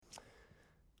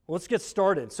Let's get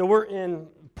started. So we're in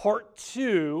part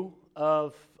 2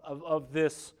 of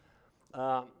this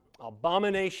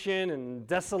abomination and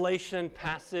desolation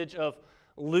passage of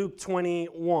Luke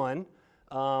 21,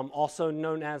 also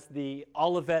known as the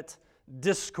Olivet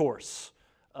Discourse.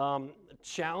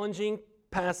 Challenging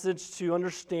passage to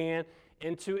understand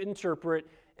and to interpret.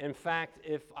 In fact,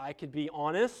 if I could be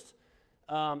honest,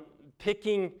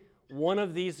 picking one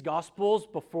of these Gospels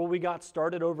before we got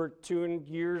started over 2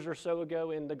 years or so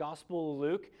ago in the Gospel of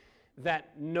Luke, that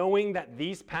knowing that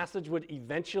these passages would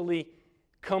eventually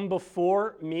come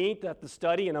before me to have to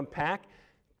study and unpack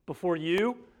before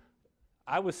you,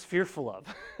 I was fearful of.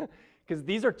 Because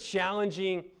these are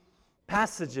challenging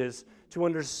passages to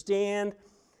understand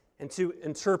and to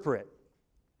interpret.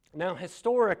 Now,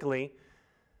 historically,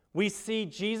 we see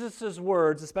Jesus'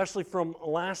 words, especially from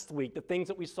last week, the things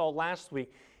that we saw last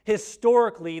week.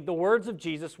 Historically, the words of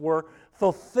Jesus were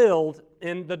fulfilled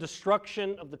in the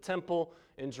destruction of the temple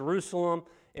in Jerusalem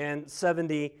in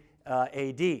 70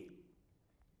 AD.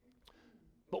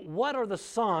 But what are the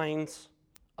signs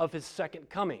of his second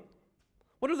coming?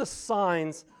 What are the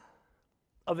signs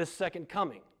of his second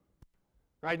coming?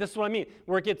 Right? This is what I mean,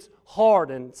 where it gets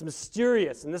hard and it's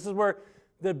mysterious, and this is where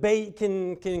the debate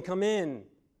can come in.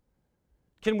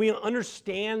 Can we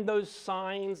understand those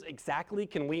signs exactly?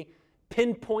 Can we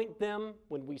pinpoint them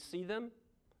when we see them?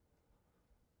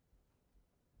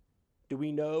 Do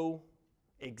we know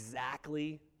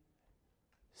exactly,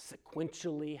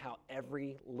 sequentially, how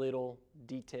every little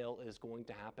detail is going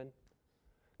to happen?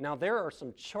 Now, there are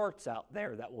some charts out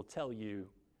there that will tell you,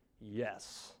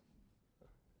 yes.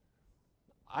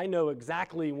 I know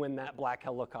exactly when that black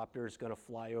helicopter is going to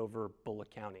fly over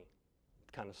Bullitt County,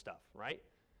 kind of stuff, right?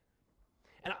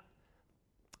 And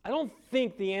I don't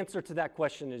think the answer to that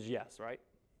question is yes, right?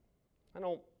 I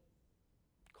don't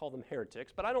call them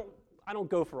heretics, but I don't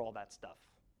go for all that stuff.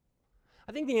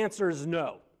 I think the answer is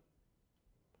no.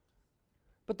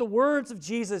 But the words of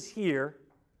Jesus here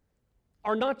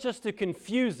are not just to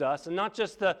confuse us and not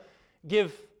just to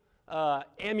give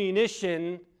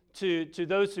ammunition to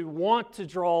those who want to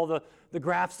draw the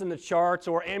graphs and the charts,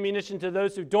 or ammunition to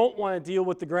those who don't want to deal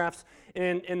with the graphs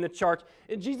and the charts.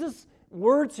 And Jesus'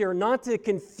 words here are not to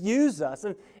confuse us.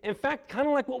 And in fact, kind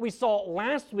of like what we saw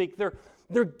last week,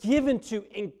 they're given to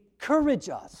encourage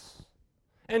us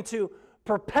and to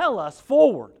propel us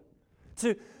forward,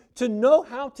 to know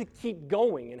how to keep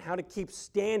going and how to keep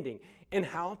standing and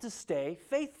how to stay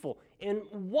faithful and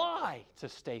why to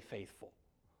stay faithful.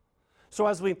 So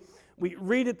as we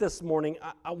read it this morning,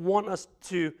 I want us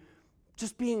to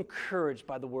just be encouraged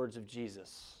by the words of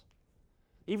Jesus,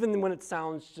 even when it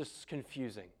sounds just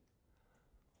confusing.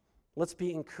 Let's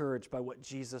be encouraged by what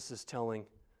Jesus is telling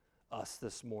us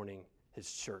this morning,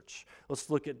 his church. Let's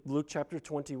look at Luke chapter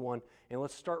 21, and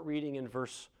let's start reading in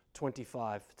verse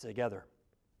 25 together.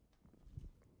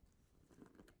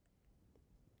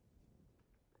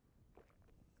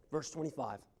 Verse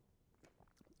 25.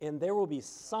 And there will be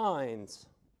signs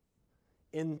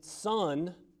in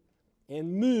sun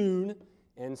and moon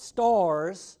and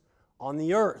stars on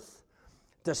the earth,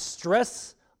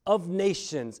 distress of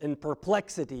nations in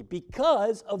perplexity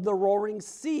because of the roaring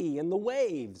sea and the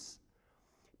waves,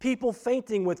 people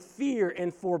fainting with fear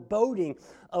and foreboding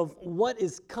of what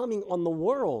is coming on the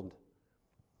world.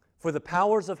 For the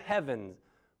powers of heaven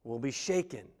will be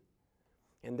shaken,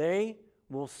 and they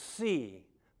will see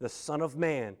the Son of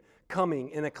Man coming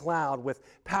in a cloud with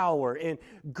power and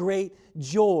great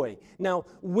joy. Now,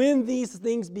 when these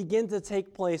things begin to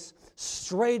take place,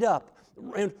 straight up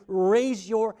and raise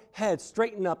your heads,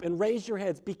 straighten up and raise your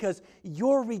heads, because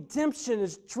your redemption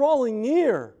is drawing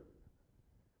near.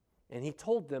 And he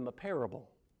told them a parable.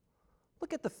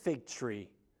 Look at the fig tree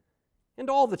and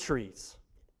all the trees.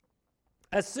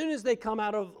 As soon as they come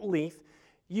out of leaf,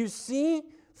 you see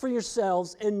for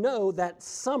yourselves and know that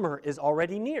summer is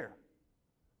already near.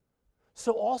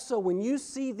 So also when you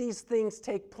see these things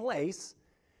take place,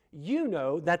 you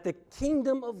know that the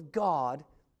kingdom of God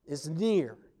is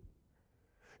near.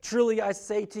 Truly I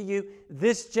say to you,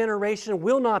 this generation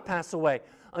will not pass away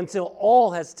until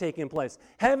all has taken place.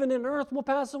 Heaven and earth will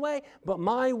pass away, but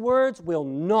my words will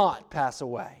not pass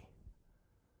away.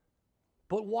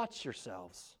 But watch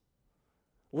yourselves,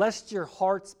 lest your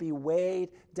hearts be weighed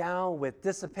down with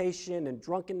dissipation and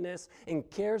drunkenness and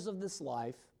cares of this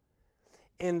life,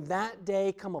 and that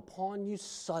day come upon you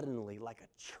suddenly like a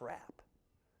trap.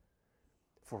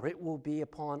 For it will be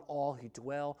upon all who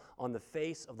dwell on the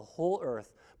face of the whole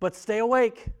earth. But stay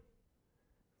awake,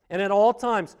 and at all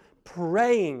times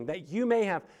praying that you may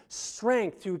have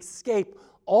strength to escape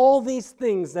all these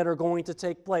things that are going to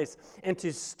take place and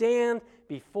to stand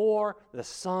before the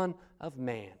Son of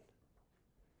Man.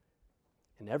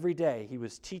 And every day he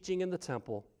was teaching in the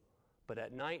temple, but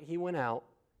at night he went out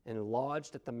and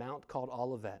lodged at the mount called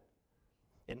Olivet.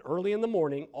 And early in the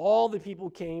morning, all the people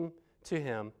came to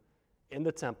him in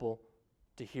the temple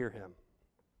to hear him.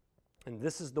 And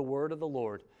this is the word of the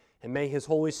Lord. And may his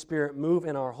Holy Spirit move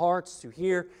in our hearts to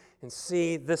hear and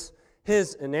see this,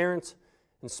 his inerrant,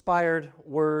 inspired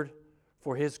word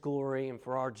for his glory and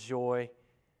for our joy.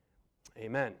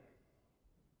 Amen.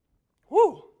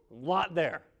 Whew, a lot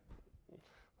there.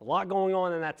 A lot going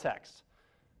on in that text.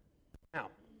 Now,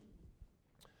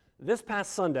 this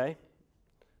past Sunday,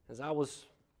 as I was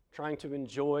trying to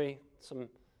enjoy some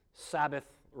Sabbath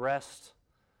rest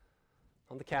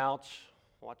on the couch,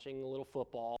 watching a little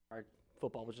football, or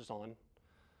football was just on,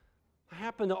 I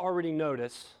happened to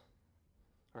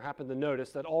notice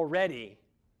that already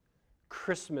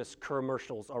Christmas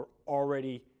commercials are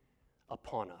already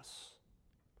upon us.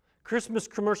 Christmas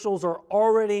commercials are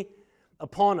already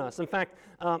upon us. In fact,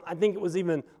 I think it was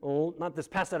even, not this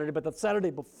past Saturday, but the Saturday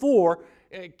before,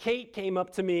 Kate came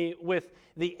up to me with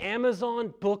the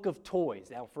Amazon Book of Toys.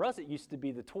 Now, for us, it used to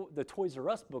be the Toys R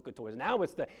Us Book of Toys. Now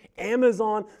it's the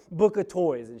Amazon Book of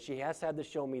Toys, and she has had to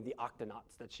show me the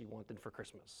Octonauts that she wanted for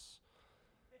Christmas.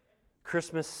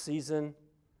 Christmas season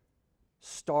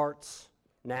starts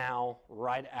now,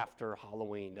 right after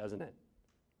Halloween, doesn't it?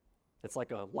 It's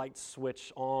like a light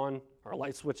switch on, or a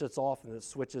light switch that's off, and it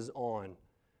switches on.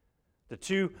 The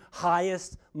two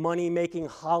highest money-making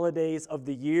holidays of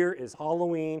the year is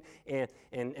Halloween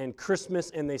and Christmas,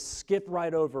 and they skip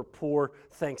right over poor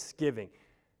Thanksgiving.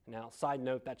 Now, side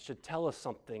note, that should tell us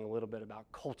something a little bit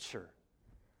about culture,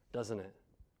 doesn't it?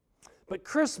 But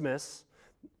Christmas,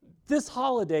 this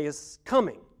holiday is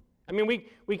coming. I mean,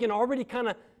 we can already kind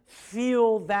of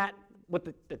feel that,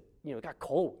 it got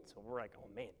cold, so we're like, oh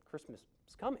man, Christmas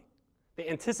is coming. The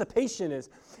anticipation is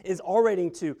already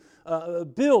to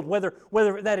build,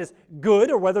 whether that is good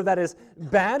or whether that is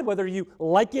bad, whether you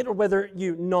like it or whether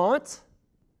you not.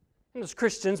 And as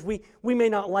Christians, we may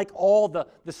not like all the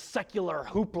secular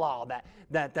hoopla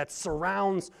that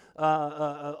surrounds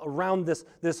around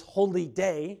this holy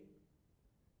day,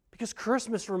 because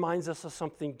Christmas reminds us of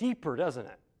something deeper, doesn't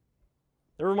it?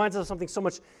 It reminds us of something so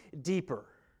much deeper.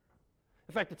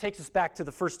 In fact, it takes us back to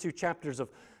the first two chapters of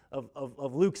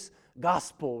Luke's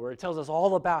gospel, where it tells us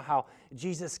all about how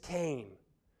Jesus came.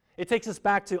 It takes us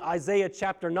back to Isaiah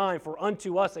chapter 9, for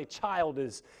unto us a child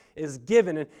is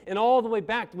given. And all the way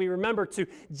back, we remember to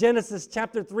Genesis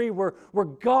chapter 3, where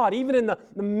God, even in the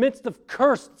midst of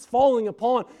curse that's falling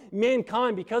upon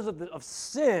mankind because of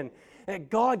sin, that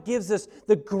God gives us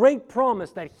the great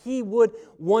promise that he would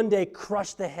one day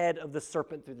crush the head of the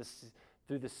serpent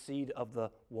through the seed of the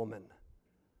woman.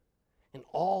 And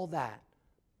all that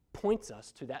points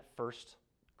us to that first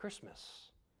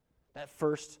Christmas, that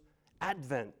first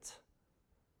Advent.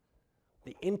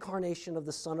 The incarnation of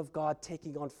the Son of God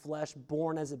taking on flesh,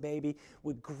 born as a baby,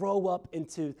 would grow up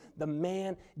into the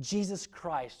man, Jesus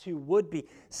Christ, who would be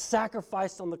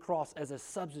sacrificed on the cross as a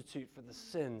substitute for the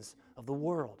sins of the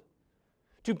world,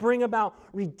 to bring about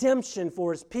redemption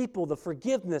for his people, the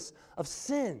forgiveness of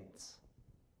sins.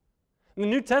 And the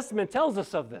New Testament tells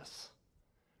us of this.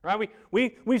 Right?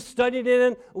 We've studied it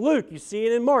in Luke. You see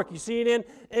it in Mark. You see it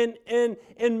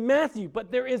in Matthew.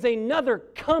 But there is another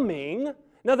coming,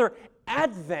 another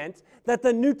Advent that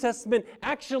the New Testament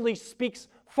actually speaks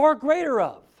far greater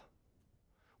of.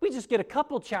 We just get a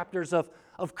couple chapters of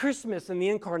Christmas and the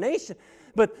incarnation,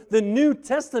 but the New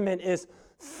Testament is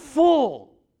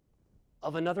full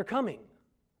of another coming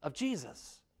of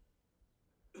Jesus.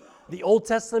 The Old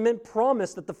Testament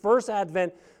promised that the first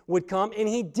Advent would come, and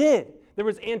he did. There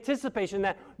was anticipation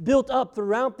that built up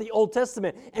throughout the Old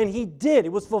Testament, and he did.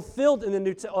 It was fulfilled in the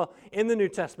New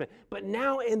Testament. But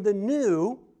now in the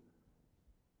New,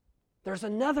 there's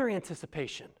another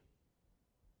anticipation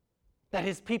that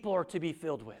his people are to be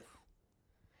filled with.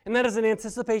 And that is an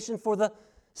anticipation for the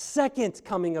second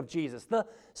coming of Jesus, the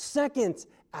second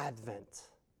Advent.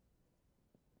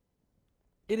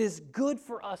 It is good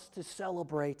for us to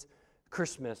celebrate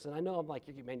Christmas. And I know I'm like,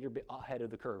 man, you're ahead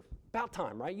of the curve. About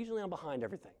time, right? Usually I'm behind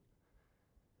everything.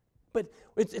 But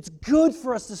it's good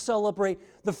for us to celebrate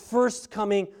the first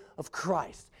coming of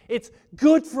Christ. It's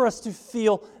good for us to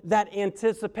feel that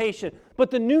anticipation.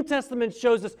 But the New Testament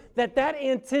shows us that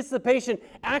anticipation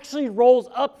actually rolls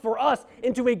up for us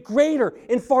into a greater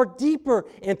and far deeper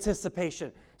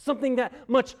anticipation. Something that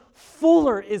much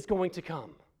fuller is going to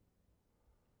come.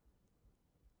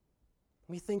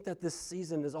 We think that this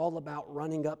season is all about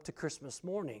running up to Christmas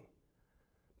morning.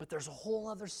 But there's a whole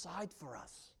other side for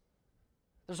us.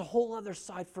 There's a whole other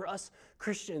side for us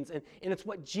Christians, and it's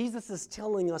what Jesus is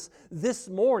telling us this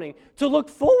morning to look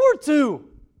forward to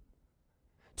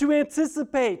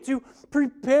anticipate, to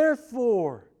prepare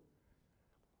for.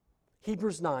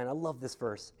 Hebrews 9, I love this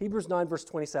verse. Hebrews 9, verse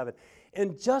 27.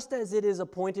 And just as it is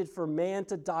appointed for man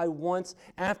to die once,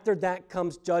 after that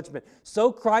comes judgment.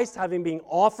 So Christ, having been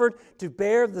offered to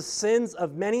bear the sins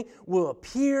of many, will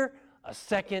appear a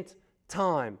second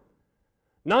time.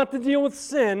 Not to deal with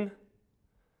sin,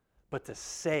 but to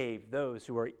save those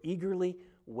who are eagerly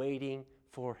waiting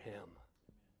for Him.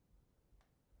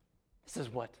 This is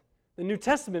what the New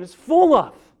Testament is full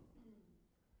of.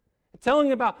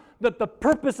 Telling about the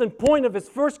purpose and point of His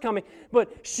first coming,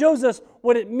 but shows us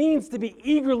what it means to be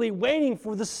eagerly waiting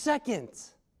for the second.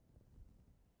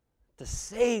 To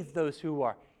save those who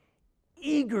are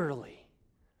eagerly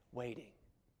waiting.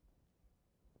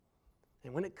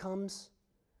 And when it comes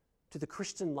to the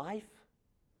Christian life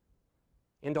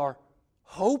and our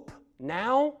hope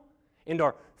now and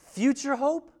our future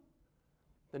hope,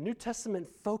 the New Testament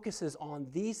focuses on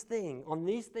these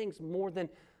things more than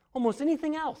almost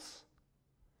anything else.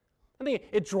 I think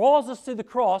it draws us to the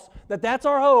cross, that's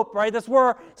our hope, right? That's where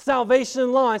our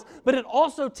salvation lies. But it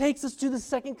also takes us to the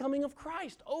second coming of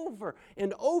Christ over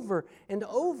and over and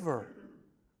over.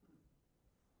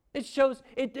 It shows,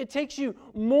 it takes you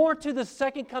more to the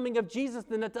second coming of Jesus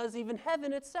than it does even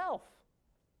heaven itself.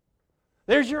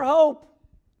 There's your hope.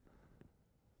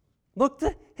 Look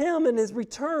to Him and His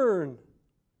return.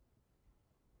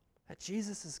 That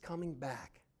Jesus is coming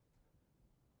back.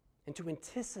 And to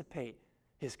anticipate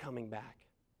His coming back.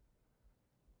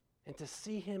 And to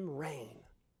see Him reign.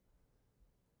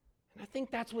 And I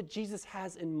think that's what Jesus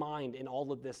has in mind in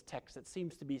all of this text that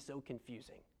seems to be so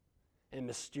confusing and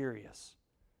mysterious.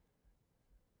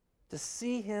 To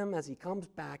see Him as He comes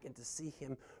back and to see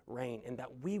Him reign, and that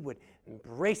we would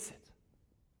embrace it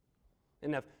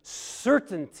and have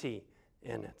certainty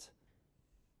in it.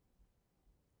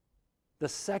 The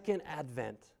second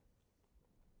advent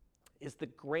is the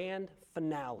grand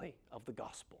finale of the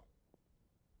gospel.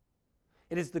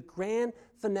 It is the grand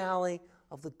finale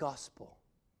of the gospel.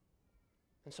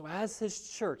 And so as His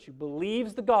church who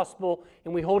believes the gospel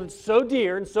and we hold it so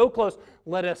dear and so close,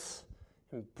 let us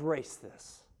embrace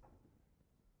this.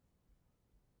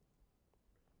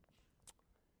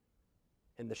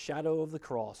 In the shadow of the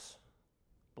cross,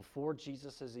 before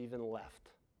Jesus has even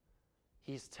left,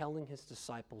 He's telling His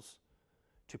disciples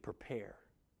to prepare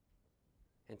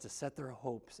and to set their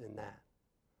hopes in that.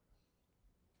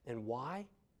 And why?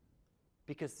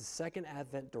 Because the second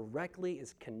advent directly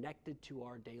is connected to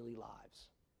our daily lives.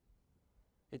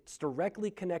 It's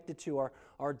directly connected to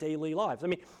our daily lives. I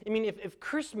mean, if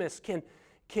Christmas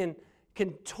can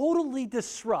totally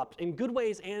disrupt, in good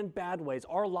ways and bad ways,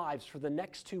 our lives for the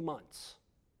next 2 months.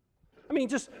 I mean,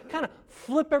 just kind of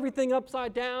flip everything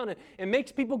upside down and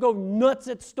makes people go nuts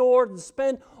at stores and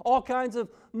spend all kinds of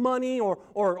money,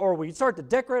 or we start to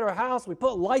decorate our house, we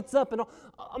put lights up and all.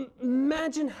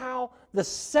 Imagine how the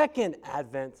second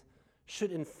advent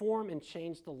should inform and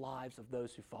change the lives of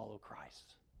those who follow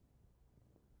Christ.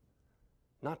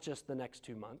 Not just the next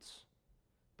 2 months,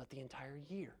 but the entire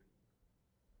year.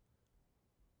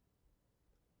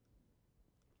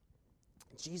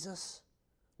 Jesus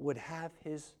would have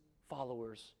His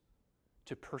followers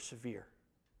to persevere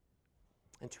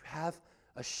and to have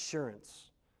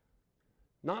assurance,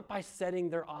 not by setting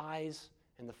their eyes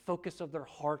and the focus of their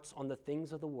hearts on the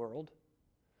things of the world,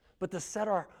 but to set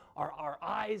our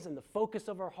eyes and the focus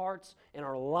of our hearts and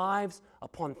our lives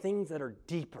upon things that are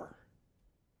deeper,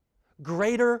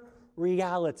 greater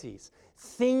realities,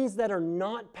 things that are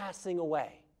not passing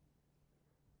away,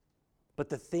 but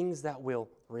the things that will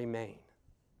remain.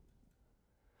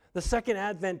 The second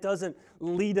advent doesn't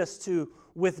lead us to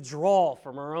withdraw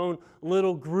from our own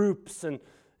little groups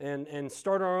and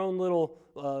start our own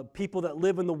little people that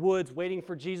live in the woods waiting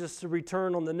for Jesus to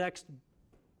return on the next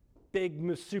big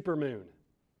supermoon.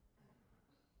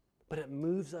 But it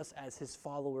moves us as His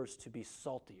followers to be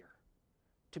saltier,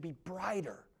 to be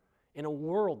brighter in a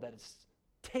world that is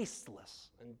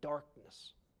tasteless and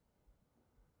darkness.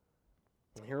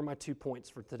 And here are my 2 points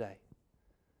for today.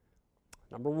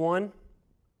 Number 1,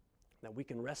 that we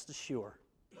can rest assured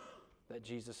that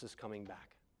Jesus is coming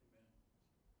back.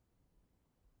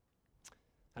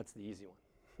 That's the easy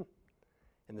one.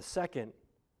 And the second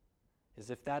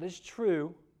is, if that is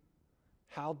true,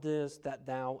 how does that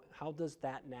now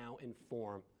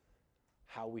inform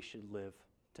how we should live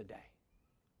today?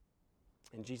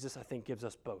 And Jesus, I think, gives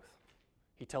us both.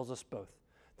 He tells us both,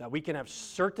 that we can have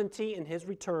certainty in His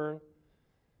return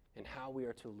and how we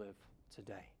are to live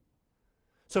today.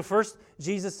 So first,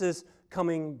 Jesus is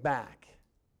coming back.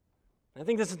 I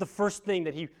think this is the first thing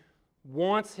that he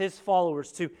wants his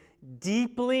followers to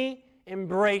deeply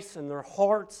embrace in their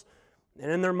hearts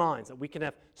and in their minds, that we can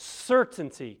have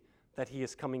certainty that he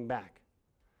is coming back,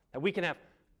 that we can have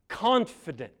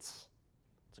confidence.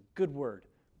 It's a good word,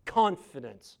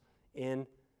 confidence in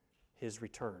his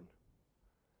return.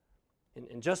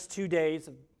 In just 2 days,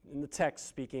 in the text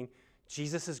speaking,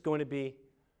 Jesus is going to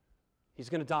he's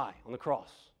going to die on the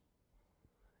cross.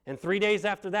 And 3 days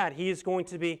after that, he is going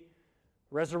to be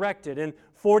resurrected. And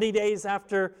 40 days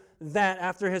after that,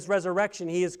 after his resurrection,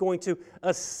 he is going to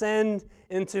ascend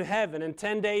into heaven. And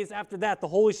 10 days after that, the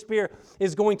Holy Spirit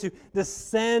is going to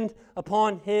descend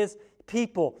upon his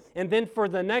people. And then for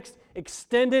the next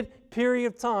extended period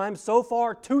of time, so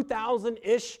far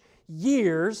 2,000-ish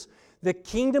years, the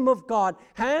kingdom of God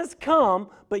has come,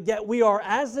 but yet we are,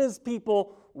 as his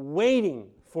people, waiting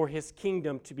for his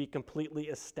kingdom to be completely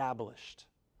established.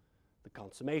 The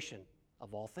consummation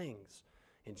of all things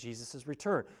in Jesus'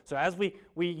 return. So as we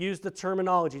use the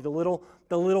terminology, the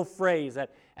little phrase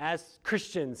that as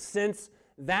Christians, since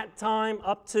that time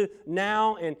up to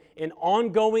now and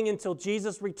ongoing until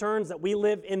Jesus returns, that we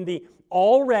live in the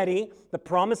already, the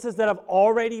promises that have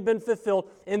already been fulfilled,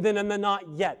 and then in the not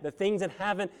yet, the things that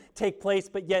haven't taken place,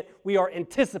 but yet we are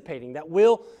anticipating that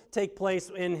will take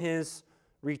place in his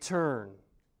return.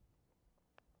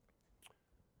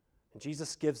 And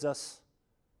Jesus gives us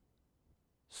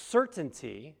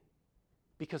certainty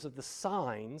because of the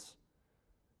signs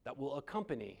that will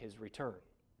accompany his return.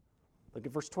 Look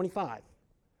at verse 25.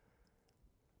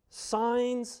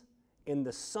 Signs in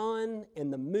the sun,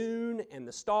 and the moon, and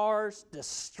the stars,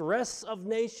 distress of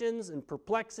nations and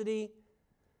perplexity,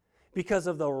 because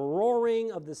of the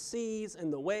roaring of the seas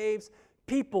and the waves,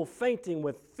 people fainting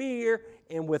with fear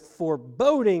and with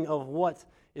foreboding of what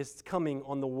is coming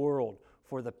on the world,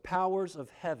 for the powers of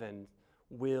heaven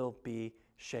will be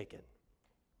shaken.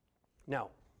 Now,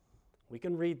 we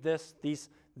can read these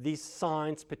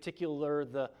signs, particular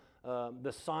the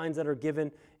signs that are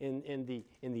given in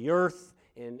the earth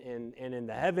and in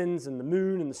the heavens and the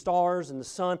moon and the stars and the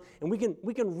sun, and we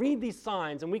can read these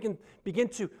signs and we can begin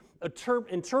to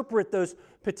interpret those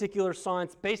particular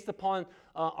signs based upon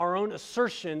our own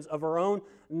assertions of our own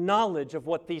knowledge of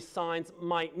what these signs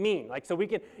might mean. So we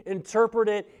can interpret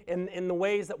it in the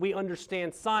ways that we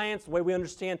understand science, the way we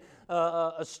understand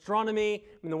astronomy,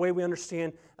 and the way we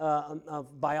understand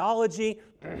biology.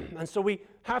 And so we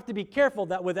have to be careful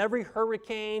that with every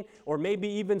hurricane, or maybe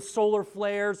even solar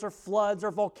flares, or floods, or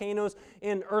volcanoes,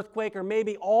 and earthquake, or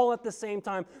maybe all at the same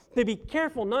time, to be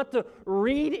careful not to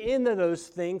read into those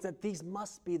things that these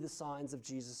must be the signs of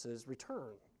Jesus'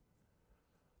 return.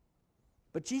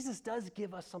 But Jesus does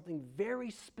give us something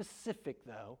very specific,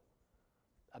 though,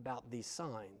 about these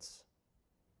signs.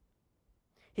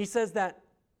 He says that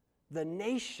the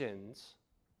nations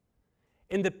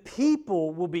and the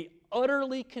people will be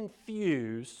utterly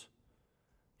confused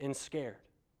and scared.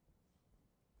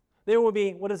 They will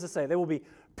be, what does it say? They will be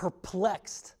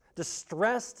perplexed,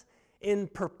 distressed in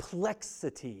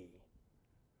perplexity,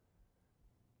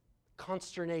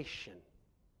 consternation,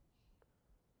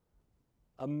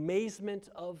 amazement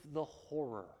of the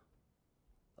horror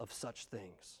of such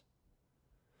things.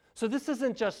 So this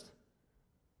isn't just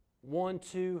 1,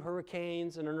 2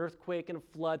 hurricanes and an earthquake and a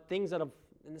flood, things that have,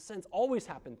 in a sense, always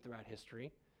happened throughout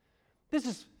history. This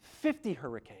is 50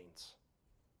 hurricanes.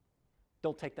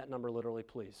 Don't take that number literally,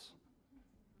 please.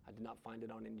 I did not find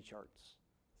it on any charts.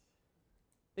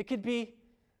 It could be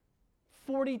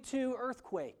 42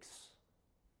 earthquakes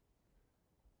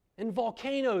and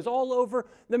volcanoes all over.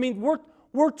 I mean,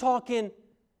 we're talking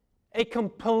a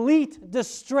complete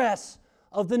distress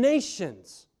of the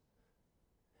nations.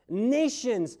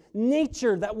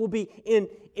 Nature that will be in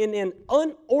an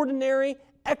unordinary,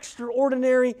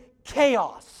 extraordinary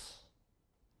chaos.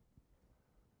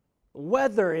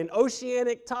 Weather and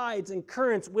oceanic tides and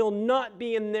currents will not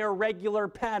be in their regular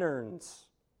patterns.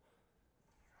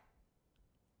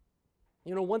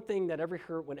 You know, one thing that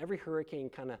when every hurricane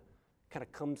kind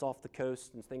of comes off the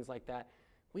coast and things like that,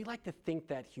 we like to think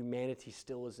that humanity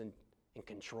still is in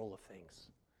control of things.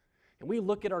 And we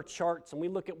look at our charts and we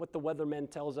look at what the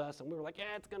weatherman tells us, and we're like,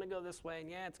 yeah, it's going to go this way, and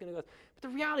yeah, it's going to go. But the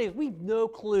reality is we have no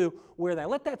clue where that.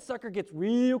 Let that sucker get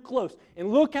real close, and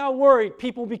look how worried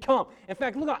people become. In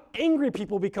fact, look how angry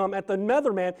people become at the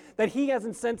weatherman that he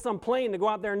hasn't sent some plane to go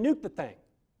out there and nuke the thing,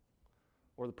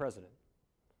 or the president.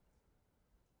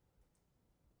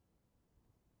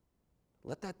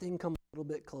 Let that thing come a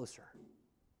little bit closer.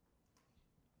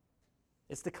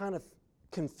 It's the kind of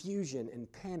confusion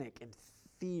and panic and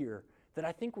fear that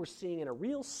I think we're seeing in a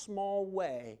real small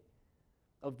way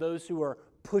of those who are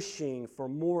pushing for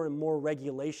more and more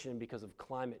regulation because of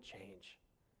climate change.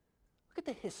 Look at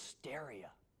the hysteria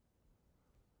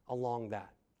along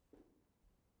that.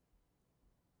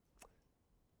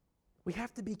 We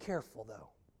have to be careful, though,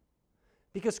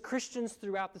 because Christians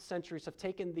throughout the centuries have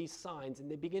taken these signs and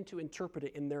they begin to interpret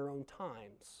it in their own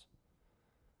times.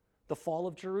 The fall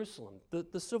of Jerusalem,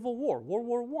 the Civil War, World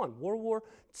War I, World War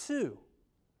II.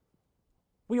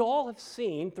 We all have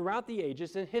seen throughout the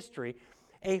ages in history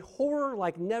a horror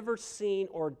like never seen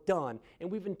or done, and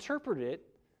we've interpreted it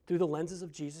through the lenses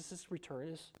of Jesus' return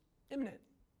as imminent.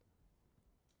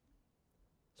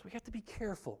 So we have to be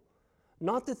careful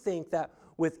not to think that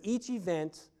with each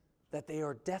event that they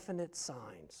are definite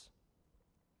signs.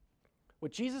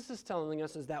 What Jesus is telling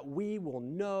us is that we will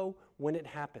know when it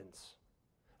happens.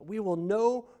 We will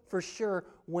know for sure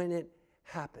when it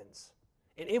happens.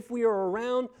 And if we are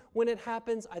around when it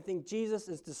happens, I think Jesus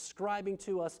is describing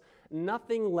to us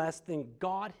nothing less than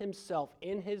God himself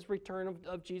in his return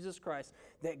of Jesus Christ,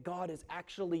 that God is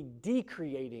actually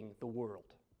decreating the world.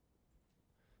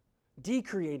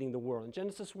 Decreating the world. In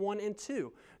Genesis 1 and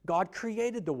 2, God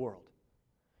created the world.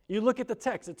 You look at the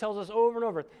text, it tells us over and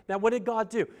over. Now, what did God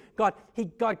do? God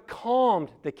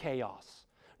calmed the chaos.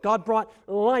 God brought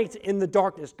light in the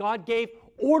darkness. God gave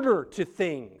order to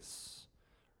things.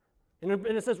 And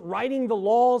it says, writing the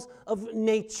laws of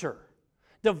nature,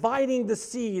 dividing the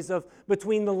seas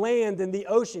between the land and the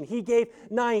ocean. He gave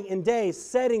night and day,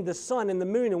 setting the sun and the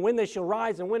moon, and when they shall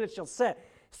rise and when it shall set,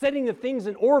 setting the things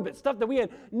in orbit, stuff that we had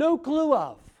no clue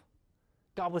of.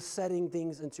 God was setting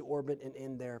things into orbit and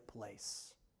in their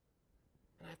place.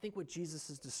 And I think what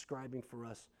Jesus is describing for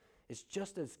us is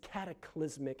just as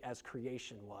cataclysmic as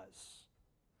creation was,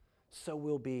 so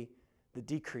will be the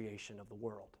decreation of the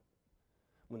world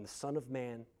when the Son of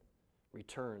Man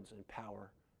returns in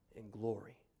power and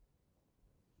glory.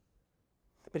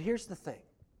 But here's the thing.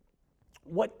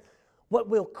 What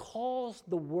will cause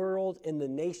the world and the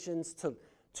nations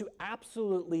to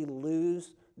absolutely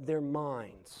lose their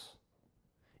minds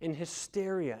in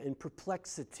hysteria and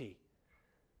perplexity?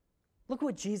 Look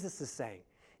what Jesus is saying.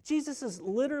 Jesus is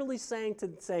literally saying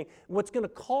what's going to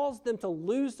cause them to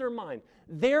lose their mind.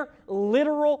 Their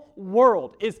literal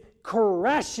world is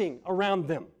crashing around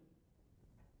them.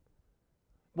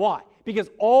 Why? Because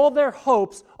all their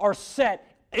hopes are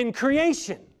set in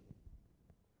creation.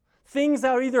 Things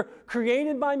that are either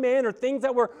created by man or things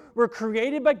that were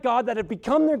created by God that have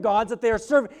become their gods that they are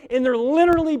serving, and they're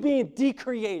literally being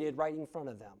decreated right in front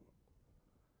of them.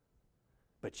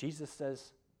 But Jesus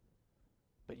says,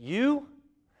 but you,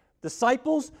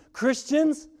 disciples,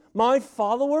 Christians, my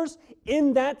followers,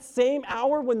 in that same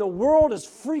hour when the world is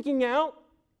freaking out,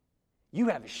 you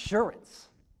have assurance.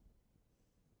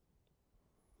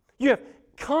 You have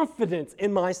confidence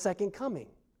in my second coming.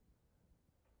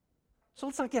 So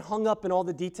let's not get hung up in all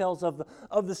the details of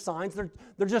the signs.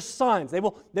 They're just signs. They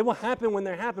will happen when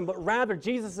they happen, but rather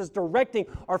Jesus is directing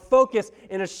our focus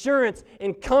and assurance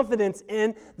and confidence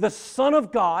in the Son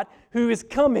of God who is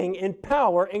coming in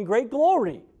power and great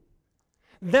glory.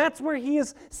 That's where he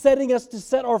is setting us to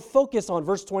set our focus on,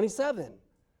 verse 27.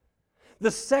 The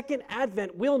second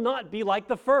advent will not be like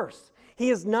the first. He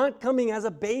is not coming as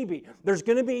a baby. There's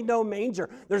going to be no manger.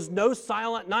 There's no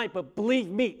silent night, but believe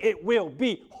me, it will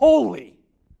be holy.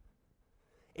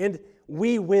 And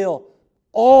we will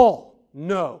all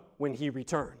know when he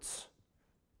returns.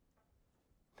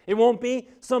 It won't be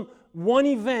some one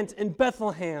event in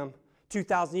Bethlehem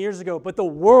 2,000 years ago, but the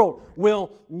world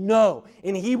will know.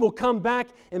 And he will come back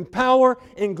in power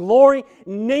and glory.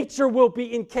 Nature will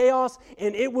be in chaos,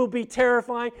 and it will be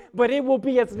terrifying, but it will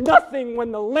be as nothing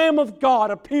when the Lamb of God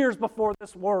appears before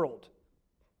this world.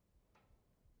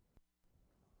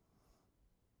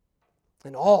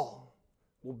 And all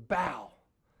will bow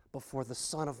before the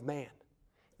Son of Man,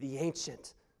 the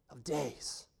Ancient of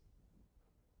Days.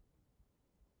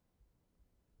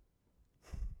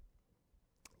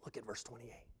 Look at verse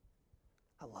 28.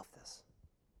 I love this.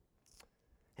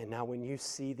 And now when you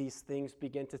see these things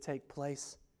begin to take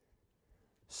place,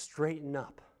 straighten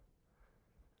up.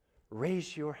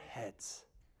 Raise your heads,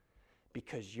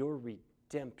 because your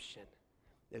redemption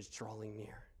is drawing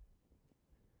near.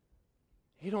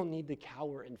 You don't need to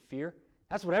cower in fear.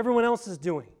 That's what everyone else is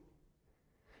doing.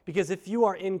 Because if you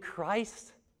are in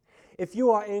Christ,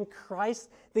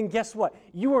 then guess what?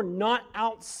 You are not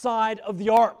outside of the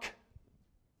ark.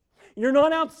 You're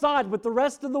not outside with the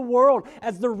rest of the world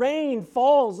as the rain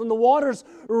falls and the waters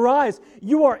rise.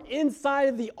 You are inside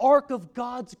of the ark of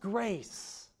God's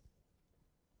grace.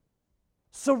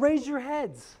 So raise your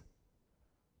heads.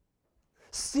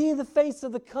 See the face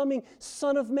of the coming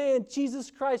Son of Man, Jesus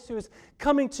Christ, who is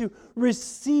coming to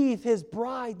receive his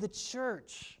bride, the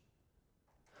church.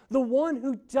 The one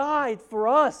who died for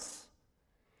us.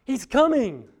 He's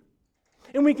coming.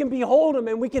 And we can behold him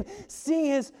and we can see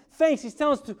his face. He's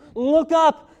telling us to look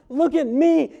up, look at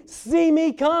me, see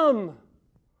me come.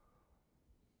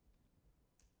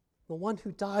 The one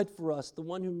who died for us, the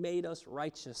one who made us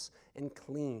righteous and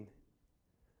clean.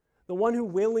 The one who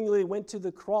willingly went to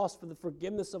the cross for the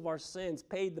forgiveness of our sins,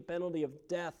 paid the penalty of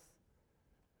death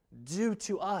due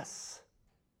to us.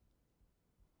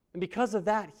 And because of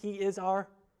that, he is our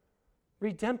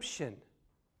redemption.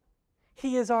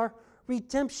 He is our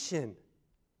redemption.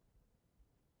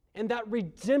 And that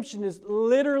redemption is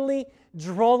literally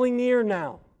drawing near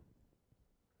now.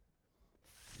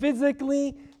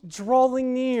 Physically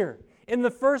drawing near. In the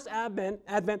first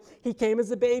Advent, he came as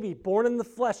a baby, born in the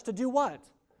flesh, to do what?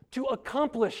 To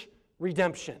accomplish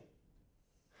redemption.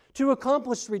 To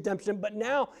accomplish redemption, but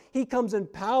now he comes in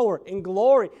power, in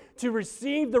glory, to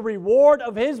receive the reward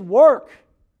of his work.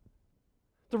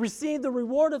 To receive the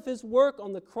reward of his work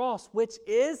on the cross, which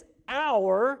is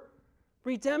our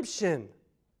redemption.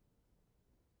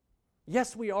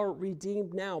 Yes, we are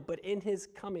redeemed now, but in his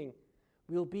coming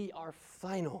will be our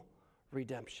final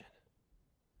redemption.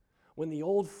 When the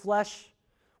old flesh,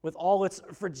 with all its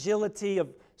fragility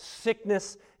of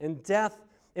sickness and death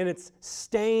and its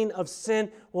stain of sin,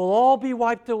 will all be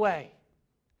wiped away.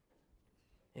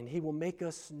 And he will make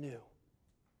us new.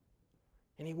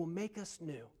 And he will make us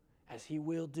new, as he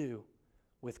will do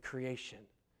with creation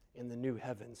in the new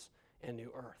heavens and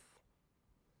new earth.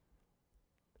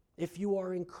 If you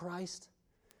are in Christ,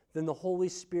 then the Holy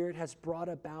Spirit has brought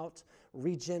about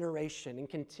regeneration and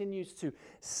continues to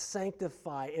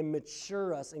sanctify and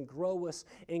mature us and grow us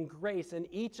in grace. And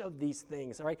each of these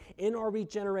things, all right, in our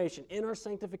regeneration, in our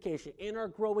sanctification, in our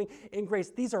growing in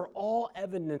grace, these are all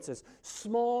evidences,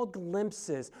 small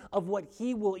glimpses of what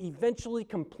he will eventually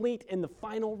complete in the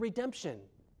final redemption.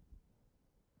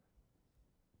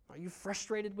 Are you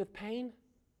frustrated with pain?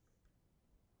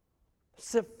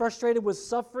 Frustrated with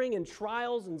suffering and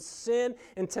trials and sin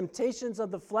and temptations of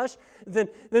the flesh? Then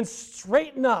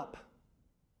straighten up.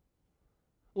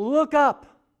 Look up.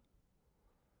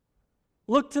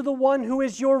 Look to the one who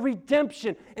is your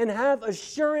redemption and have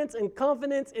assurance and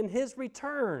confidence in his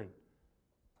return.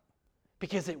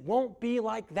 Because it won't be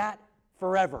like that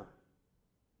forever.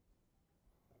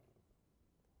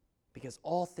 Because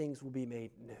all things will be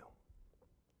made new.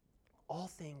 All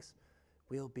things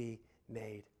will be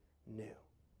made new.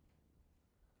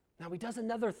 Now he does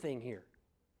another thing here.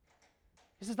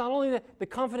 This is not only the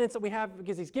confidence that we have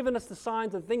because he's given us the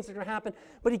signs of things that are going to happen,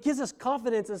 but he gives us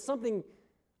confidence in something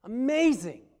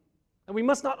amazing that we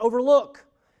must not overlook.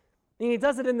 And he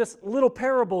does it in this little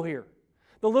parable here.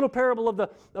 The little parable of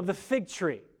the fig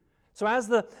tree. So as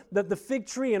the fig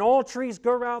tree and all trees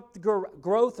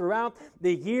grow throughout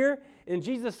the year, and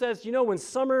Jesus says, you know, when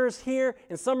summer is here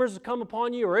and summer's come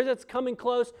upon you, or as it's coming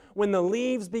close, when the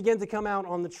leaves begin to come out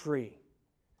on the tree.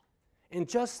 And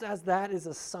just as that is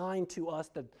a sign to us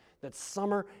that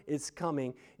summer is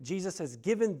coming, Jesus has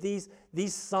given these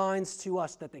signs to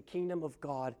us that the kingdom of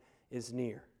God is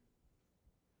near.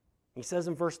 He says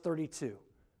in verse 32,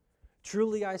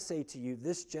 "Truly I say to you,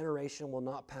 this generation will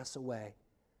not pass away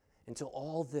until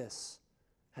all this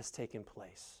has taken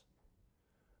place."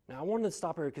 Now, I wanted to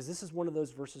stop here because this is one of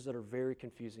those verses that are very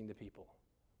confusing to people.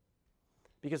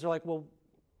 Because they're like, well,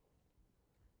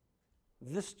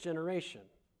 this generation,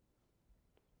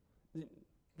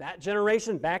 that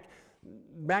generation back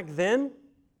then,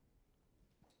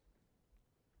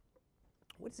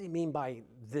 what does he mean by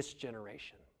this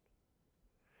generation?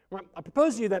 Well, I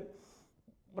propose to you that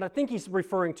what I think he's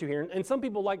referring to here, and some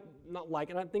people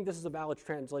and I think this is a valid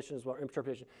translation as well,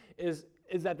 interpretation, is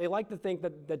that they like to think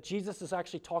that Jesus is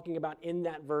actually talking about in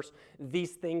that verse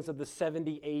these things of the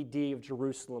 70 AD of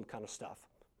Jerusalem kind of stuff,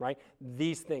 right?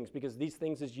 These things, because these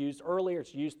things is used earlier,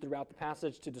 it's used throughout the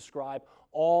passage to describe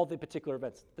all the particular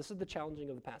events. This is the challenging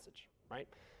of the passage, right?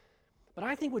 But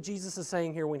I think what Jesus is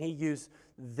saying here when he used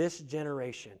this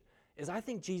generation is I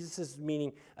think Jesus is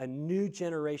meaning a new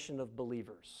generation of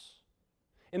believers.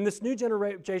 And this new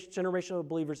generation of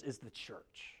believers is the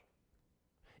church.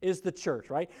 Is the church,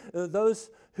 right? Those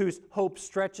whose hope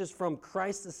stretches from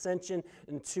Christ's ascension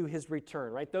to his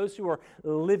return, right? Those who are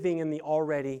living in the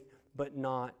already but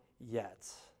not yet.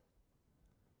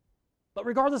 But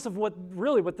regardless of what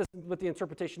the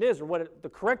interpretation is, or what the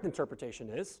correct interpretation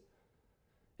is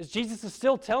Jesus is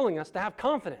still telling us to have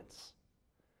confidence.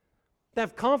 To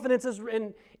have confidence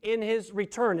in His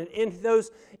return and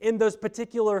in those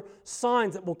particular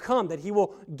signs that will come, that He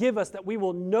will give us, that we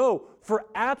will know for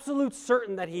absolute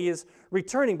certain that He is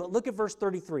returning. But look at verse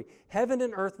 33. Heaven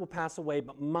and earth will pass away,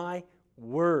 but my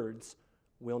words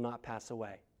will not pass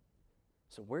away.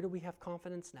 So where do we have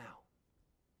confidence now?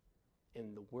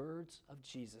 In the words of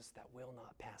Jesus that will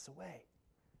not pass away.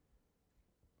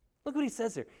 Look what He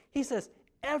says here. He says,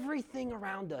 everything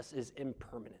around us is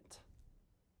impermanent.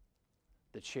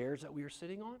 The chairs that we are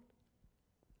sitting on,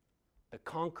 the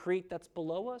concrete that's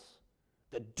below us,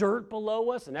 the dirt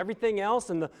below us and everything else,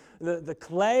 and the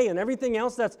clay and everything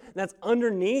else that's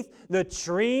underneath, the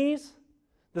trees,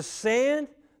 the sand,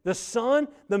 the sun,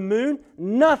 the moon,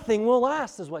 nothing will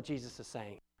last, is what Jesus is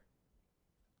saying.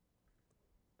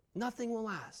 Nothing will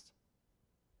last.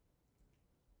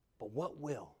 But what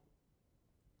will?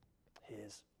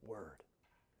 His word.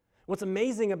 What's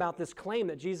amazing about this claim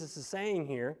that Jesus is saying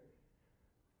here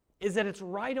is that it's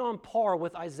right on par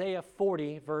with Isaiah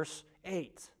 40, verse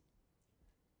 8.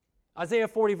 Isaiah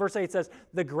 40, verse 8 says,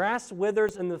 the grass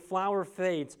withers and the flower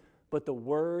fades, but the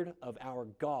word of our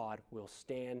God will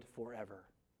stand forever.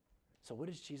 So what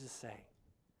is Jesus saying?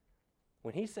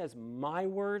 When He says, my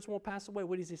words won't pass away,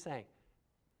 what is He saying?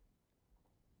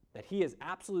 That He has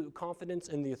absolute confidence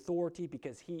in the authority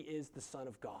because He is the Son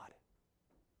of God.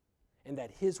 And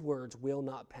that His words will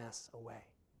not pass away.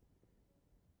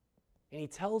 And He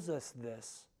tells us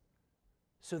this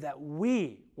so that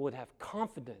we would have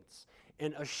confidence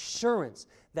and assurance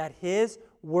that His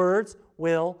words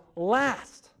will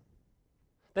last.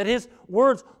 That His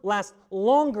words last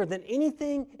longer than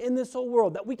anything in this whole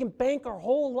world. That we can bank our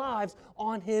whole lives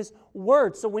on His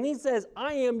words. So when He says,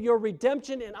 I am your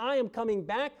redemption and I am coming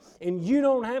back, and you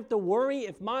don't have to worry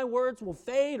if my words will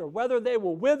fade or whether they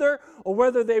will wither or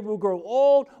whether they will grow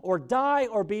old or die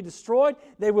or be destroyed,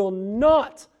 they will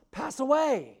not pass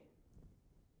away.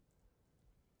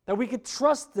 That we can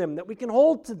trust them, that we can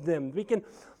hold to them, we can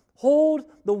hold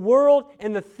the world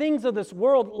and the things of this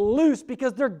world loose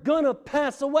because they're going to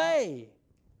pass away.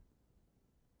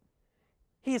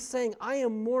 He is saying, I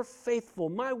am more faithful.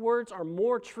 My words are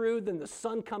more true than the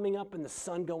sun coming up and the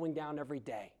sun going down every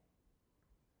day.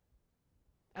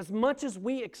 As much as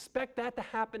we expect that to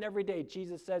happen every day,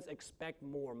 Jesus says, expect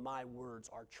more. My words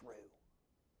are true.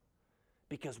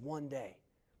 Because one day,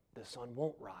 the sun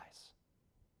won't rise.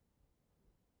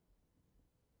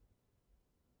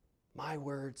 My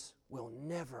words will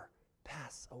never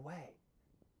pass away.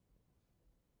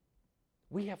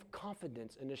 We have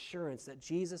confidence and assurance that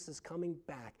Jesus is coming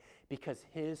back because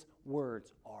His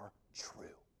words are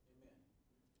true. Amen.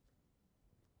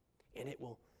 And it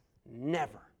will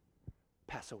never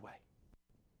pass away.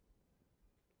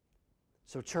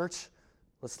 So, church,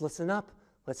 let's listen up.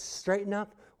 Let's straighten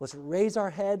up. Let's raise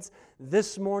our heads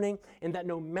this morning, and that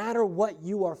no matter what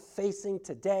you are facing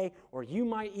today, or you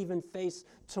might even face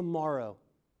tomorrow,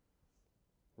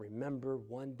 remember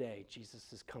one day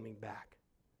Jesus is coming back.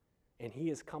 And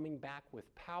He is coming back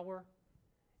with power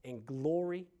and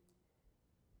glory,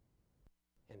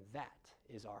 and that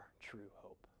is our true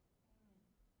hope.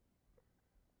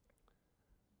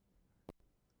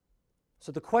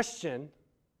 So the question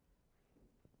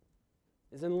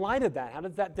is, in light of that, how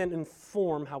does that then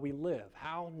inform how we live?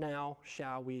 How now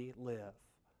shall we live?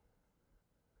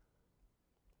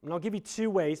 And I'll give you two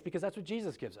ways because that's what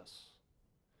Jesus gives us.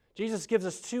 Jesus gives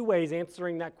us two ways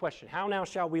answering that question. How now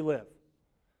shall we live?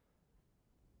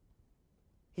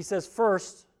 He says,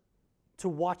 first, to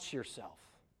watch yourself.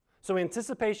 So in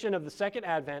anticipation of the second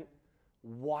advent,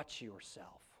 watch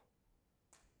yourself.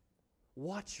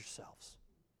 Watch yourselves.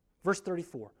 Verse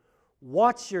 34.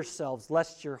 Watch yourselves,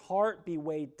 lest your heart be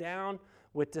weighed down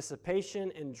with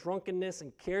dissipation and drunkenness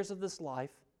and cares of this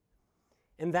life,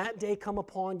 and that day come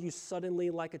upon you suddenly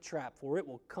like a trap, for it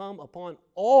will come upon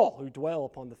all who dwell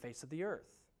upon the face of the earth.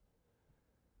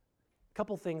 A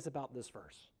couple things about this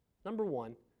verse. Number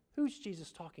one, who's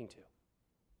Jesus talking to?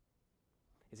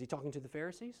 Is He talking to the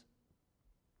Pharisees?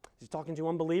 Is He talking to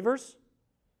unbelievers?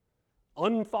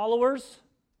 Unfollowers?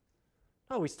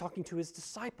 No, He's talking to His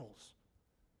disciples.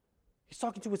 He's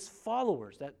talking to His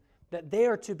followers, that they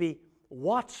are to be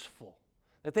watchful,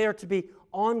 that they are to be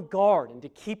on guard and to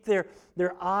keep their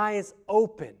eyes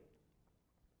open.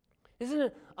 Isn't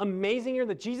it amazing here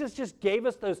that Jesus just gave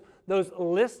us those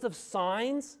lists of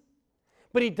signs,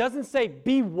 but He doesn't say,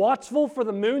 be watchful for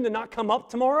the moon to not come up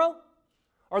tomorrow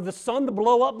or the sun to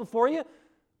blow up before you?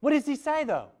 What does He say,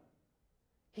 though?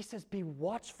 He says, be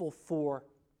watchful for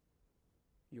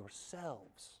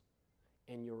yourselves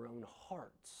and your own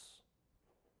hearts,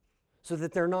 so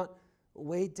that they're not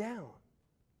weighed down.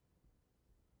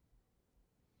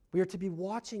 We are to be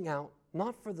watching out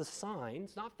not for the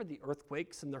signs, not for the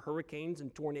earthquakes and the hurricanes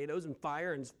and tornadoes and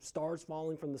fire and stars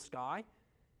falling from the sky.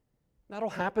 That'll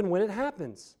happen when it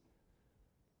happens.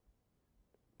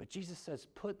 But Jesus says,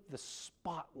 put the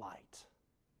spotlight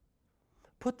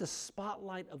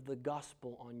of the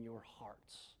gospel on your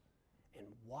hearts and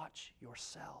watch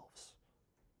yourselves.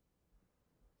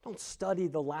 Don't study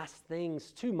the last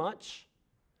things too much,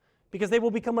 because they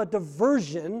will become a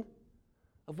diversion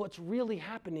of what's really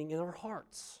happening in our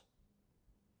hearts.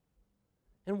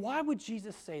 And why would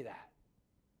Jesus say that?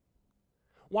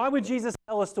 Why would Jesus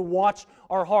tell us to watch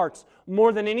our hearts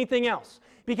more than anything else?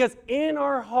 Because in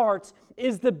our hearts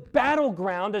is the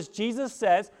battleground, as Jesus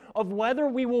says, of whether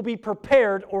we will be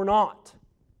prepared or not.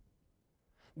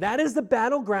 That is the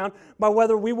battleground by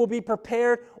whether we will be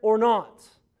prepared or not.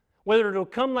 Whether it'll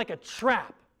come like a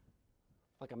trap,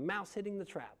 like a mouse hitting the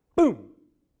trap. Boom!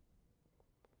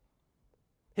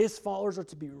 His followers are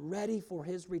to be ready for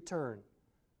His return.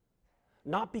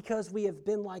 Not because we have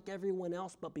been like everyone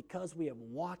else, but because we have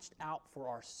watched out for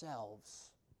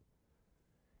ourselves.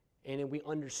 And we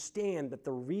understand that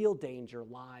the real danger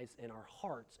lies in our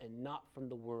hearts and not from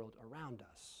the world around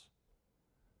us.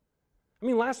 I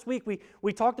mean, last week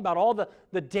we talked about all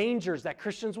the dangers that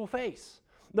Christians will face.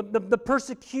 The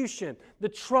persecution, the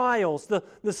trials,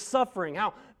 the suffering,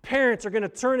 how parents are going to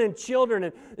turn in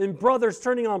children and brothers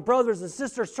turning on brothers and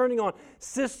sisters turning on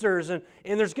sisters, and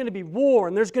there's going to be war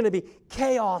and there's going to be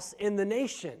chaos in the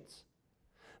nations.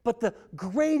 But the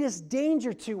greatest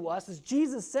danger to us, as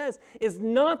Jesus says, is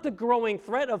not the growing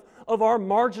threat of our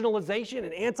marginalization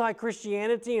and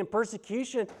anti-Christianity and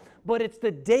persecution, but it's the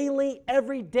daily,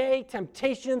 everyday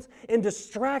temptations and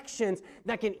distractions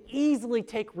that can easily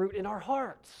take root in our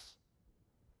hearts.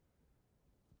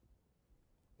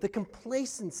 The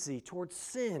complacency towards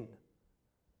sin.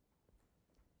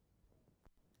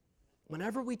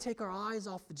 Whenever we take our eyes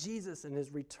off of Jesus and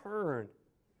His return,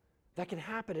 that can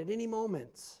happen at any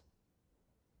moment.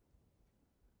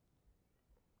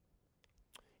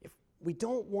 If we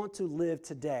don't want to live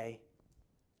today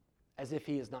as if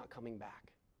He is not coming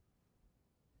back.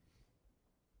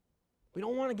 We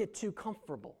don't want to get too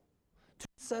comfortable, too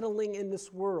settling in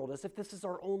this world as if this is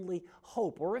our only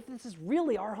hope, or if this is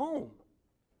really our home.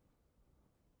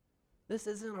 This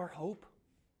isn't our hope.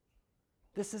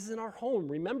 This isn't our home.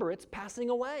 Remember, it's passing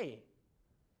away.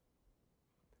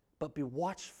 But be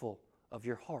watchful of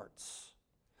your hearts.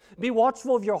 Be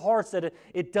watchful of your hearts that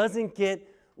it doesn't get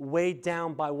weighed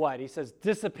down by what? He says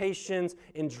dissipations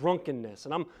and drunkenness.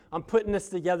 And I'm putting this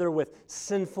together with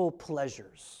sinful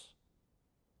pleasures.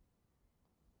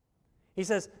 He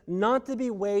says not to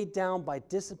be weighed down by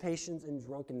dissipations and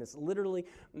drunkenness. Literally,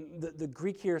 the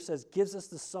Greek here says gives us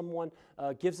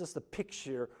the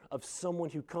picture of someone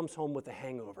who comes home with a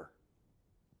hangover.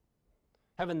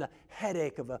 Having the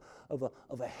headache of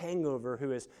a hangover who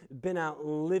has been out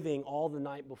living all the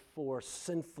night before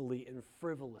sinfully and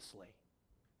frivolously.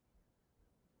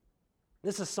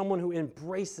 This is someone who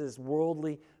embraces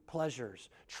worldly pleasures,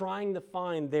 trying to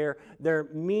find their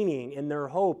meaning and their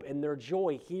hope and their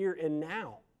joy here and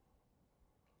now.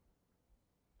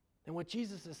 And what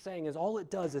Jesus is saying is all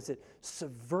it does is it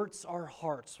subverts our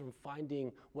hearts from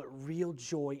finding what real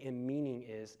joy and meaning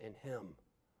is in Him,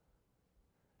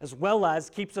 as well as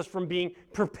keeps us from being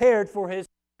prepared for His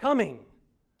coming.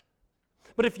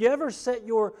 But if you ever set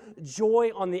your joy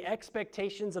on the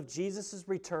expectations of Jesus'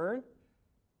 return,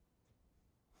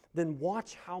 then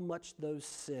watch how much those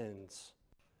sins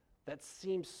that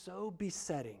seem so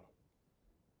besetting,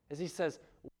 as He says,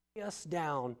 weigh us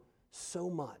down so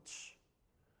much,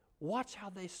 watch how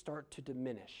they start to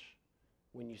diminish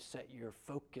when you set your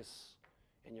focus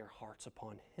and your hearts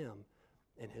upon Him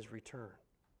and His return.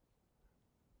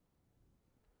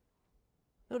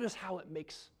 Notice how it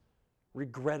makes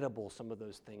regrettable some of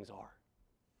those things are,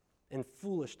 and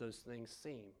foolish those things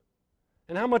seem,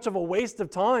 and how much of a waste of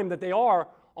time that they are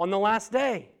on the last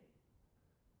day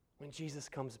when Jesus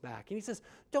comes back. And He says,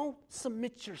 don't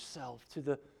submit yourself to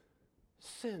the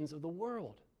sins of the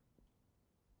world.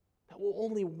 That will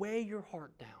only weigh your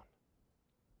heart down.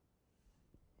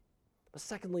 But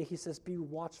secondly, He says, be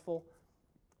watchful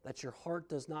that your heart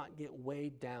does not get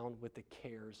weighed down with the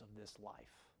cares of this life.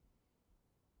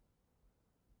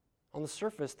 On the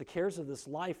surface, the cares of this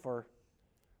life are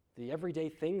the everyday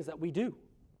things that we do.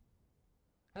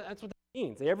 That's what that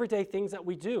means. The everyday things that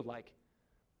we do, like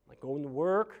going to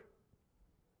work,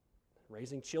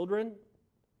 raising children,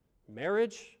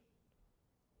 marriage,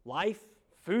 life,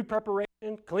 food preparation,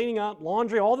 cleaning up,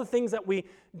 laundry, all the things that we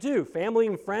do. Family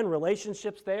and friend,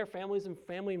 relationships there, family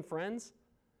and friends.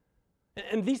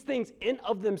 And these things in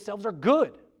of themselves are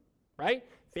good, right?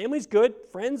 Family's good,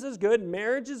 friends is good,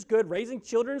 marriage is good, raising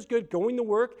children is good, going to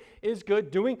work is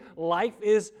good, doing life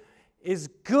is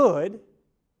good.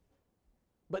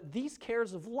 But these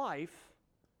cares of life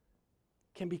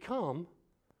can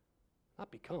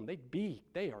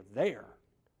they are there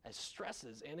as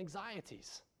stresses and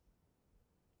anxieties.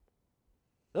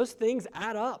 Those things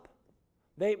add up.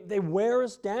 They wear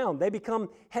us down. They become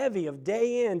heavy of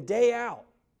day in, day out.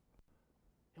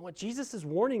 And what Jesus is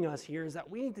warning us here is that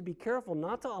we need to be careful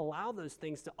not to allow those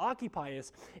things to occupy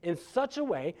us in such a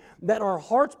way that our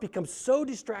hearts become so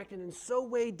distracted and so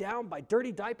weighed down by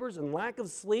dirty diapers and lack of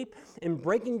sleep and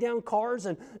breaking down cars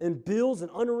and bills and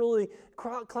unruly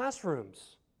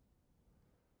classrooms.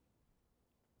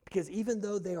 Because even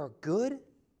though they are good,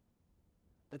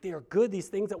 these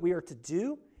things that we are to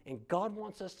do, and God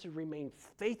wants us to remain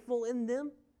faithful in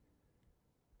them,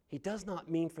 He does not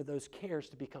mean for those cares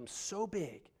to become so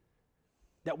big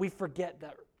that we forget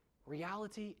that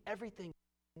reality, everything is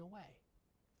passing away.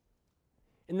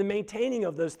 And the maintaining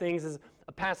of those things is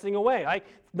a passing away. Like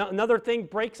another thing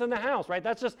breaks in the house, right?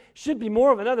 That just should be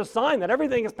more of another sign that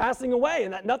everything is passing away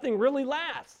and that nothing really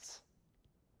lasts.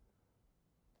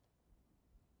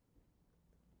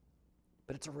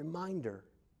 But it's a reminder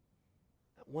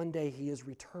that one day He is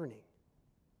returning,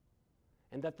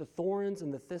 and that the thorns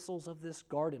and the thistles of this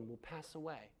garden will pass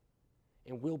away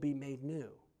and will be made new.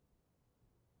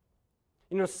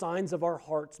 You know, signs of our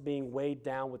hearts being weighed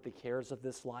down with the cares of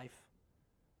this life,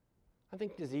 I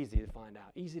think is easy to find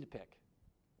out, easy to pick.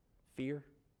 Fear,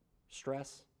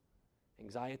 stress,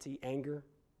 anxiety, anger,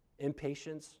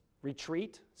 impatience,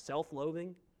 retreat,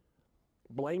 self-loathing,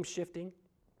 blame shifting.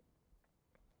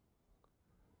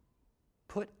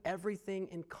 Put everything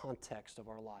in context of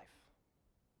our life.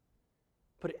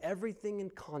 Put everything in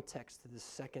context to the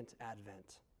second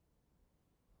advent.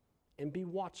 And be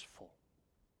watchful.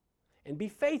 And be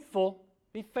faithful.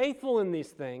 Be faithful in these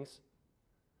things.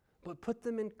 But put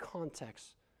them in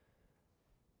context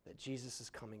that Jesus is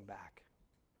coming back.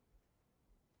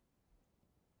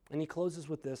 And he closes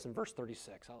with this in verse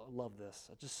 36. I love this.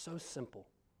 It's just so simple.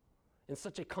 In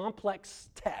such a complex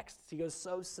text, he goes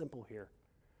so simple here.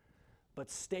 But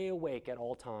stay awake at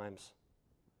all times,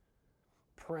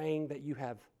 praying that you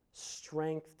have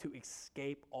strength to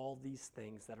escape all these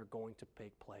things that are going to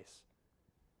take place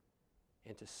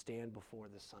and to stand before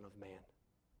the Son of Man.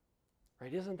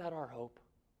 Right? Isn't that our hope?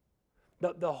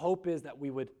 The hope is that we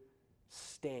would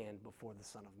stand before the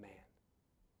Son of Man.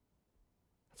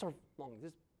 That's our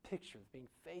this picture of being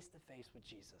face to face with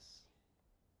Jesus.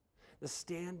 The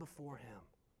stand before Him.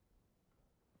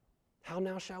 How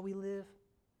now shall we live?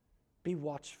 Be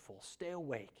watchful, stay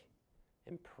awake,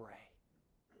 and pray.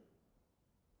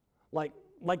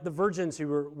 Like the virgins who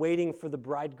were waiting for the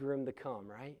bridegroom to come,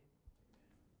 right?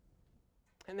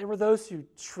 And there were those who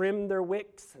trimmed their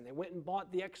wicks, and they went and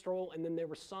bought the extra oil, and then there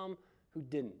were some who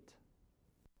didn't.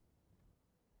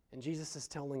 And Jesus is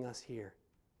telling us here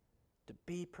to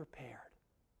be prepared.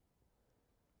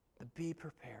 To be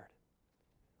prepared.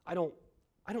 I don't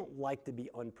like to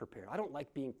be unprepared. I don't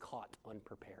like being caught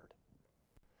unprepared.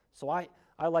 So I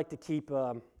like to keep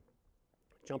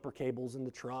jumper cables in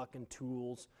the truck and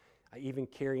tools. I even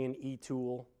carry an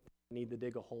e-tool. I need to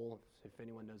dig a hole. If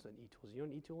anyone knows what an e-tool is. You know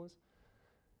what an e-tool is?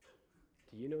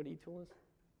 Do you know what e-tool is?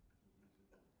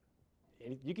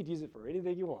 You could use it for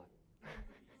anything you want.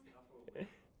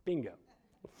 Bingo.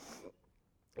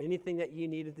 Anything that you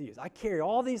needed to use. I carry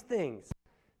all these things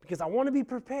because I want to be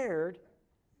prepared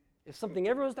if something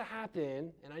ever was to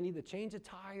happen and I need to change a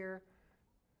tire,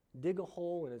 dig a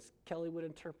hole, and as Kelly would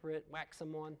interpret, whack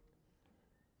someone,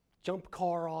 jump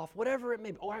car off, whatever it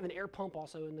may be. Oh, I have an air pump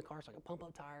also in the car so I can pump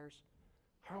up tires.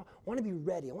 I want to be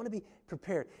ready. I want to be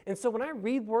prepared. And so when I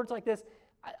read words like this,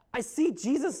 I see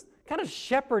Jesus kind of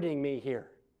shepherding me here.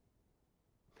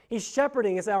 He's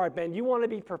shepherding and saying, all right, Ben, you want to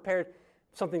be prepared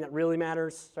for something that really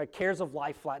matters? Right? Cares of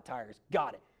life, flat tires.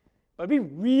 Got it. But be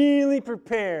really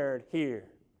prepared here.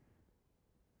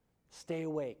 Stay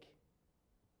awake.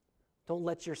 Don't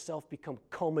let yourself become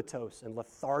comatose and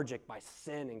lethargic by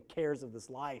sin and cares of this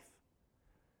life.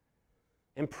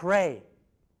 And pray.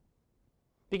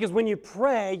 Because when you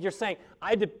pray, you're saying,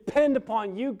 I depend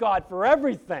upon you, God, for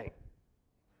everything.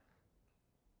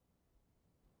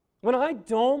 When I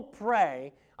don't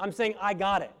pray, I'm saying, I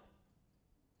got it.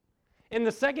 In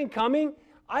the second coming,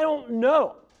 I don't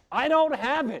know. I don't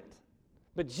have it.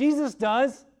 But Jesus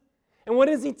does. And what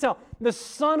does He tell? The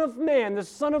Son of Man, the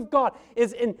Son of God,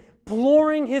 is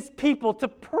imploring His people to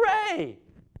pray.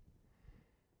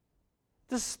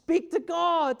 To speak to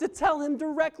God, to tell Him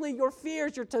directly your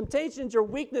fears, your temptations, your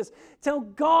weakness. Tell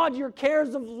God your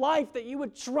cares of life, that you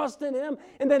would trust in Him,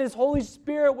 and that His Holy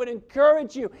Spirit would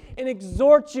encourage you and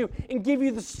exhort you and give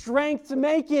you the strength to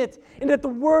make it, and that the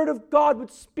Word of God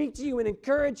would speak to you and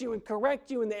encourage you and correct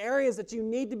you in the areas that you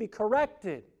need to be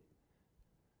corrected.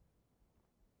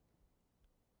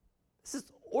 This is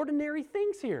ordinary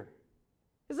things here.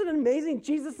 Isn't it amazing?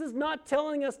 Jesus is not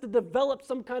telling us to develop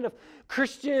some kind of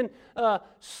Christian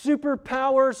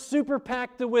superpower, super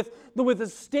pack to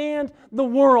withstand the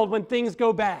world when things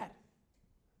go bad.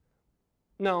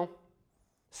 No.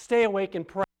 Stay awake and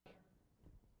pray.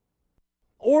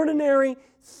 Ordinary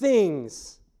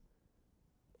things.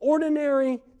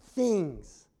 Ordinary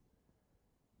things.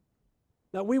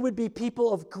 That we would be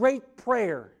people of great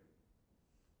prayer.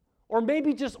 Or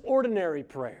maybe just ordinary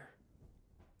prayer.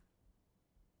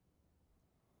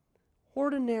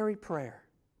 Ordinary prayer.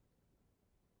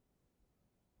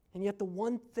 And yet the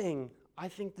one thing I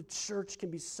think the church can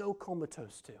be so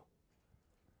comatose to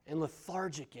and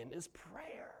lethargic in is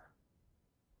prayer.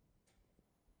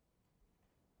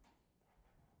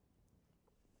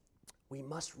 We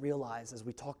must realize, as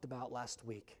we talked about last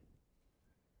week,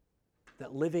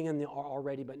 that living in the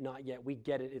already but not yet, we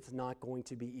get it, it's not going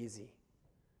to be easy.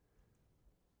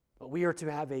 But we are to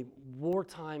have a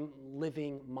wartime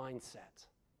living mindset.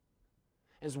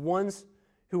 As ones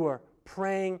who are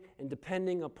praying and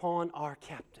depending upon our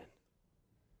captain,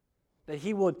 that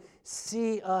he would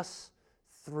see us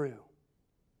through,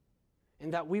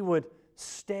 and that we would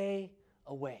stay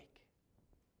awake.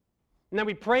 And that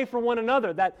we pray for one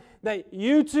another, that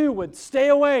you too would stay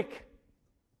awake,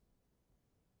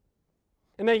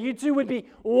 and that you too would be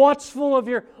watchful of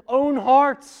your own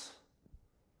hearts,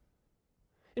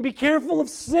 and be careful of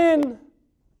sin.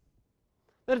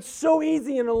 That it's so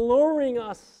easy in alluring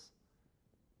us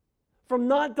from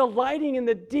not delighting in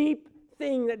the deep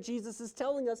thing that Jesus is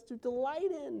telling us to delight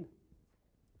in.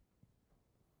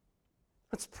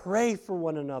 Let's pray for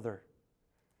one another.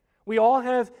 We all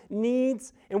have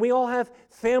needs, and we all have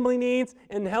family needs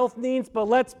and health needs, but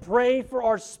let's pray for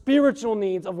our spiritual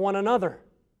needs of one another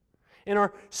and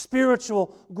our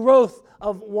spiritual growth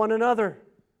of one another.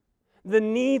 The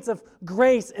needs of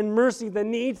grace and mercy, the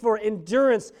need for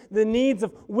endurance, the needs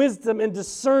of wisdom and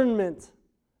discernment.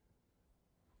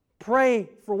 Pray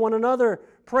for one another.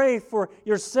 Pray for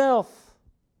yourself.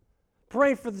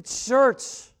 Pray for the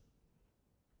church.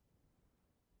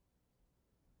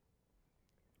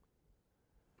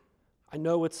 I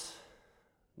know it's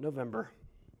November,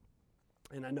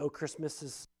 and I know Christmas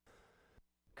is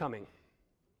coming.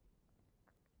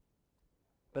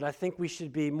 But I think we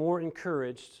should be more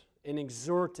encouraged and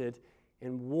exhorted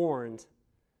and warned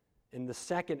in the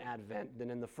second Advent than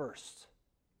in the first.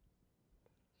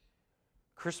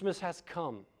 Christmas has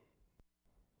come.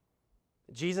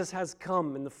 Jesus has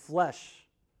come in the flesh,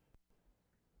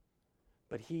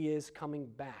 but He is coming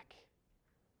back,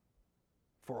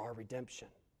 for our redemption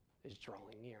is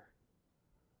drawing near.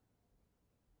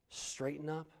 Straighten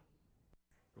up.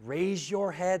 Raise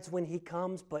your heads when He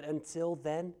comes, but until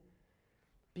then,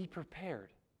 be prepared.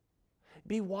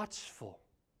 Be watchful.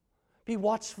 Be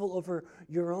watchful over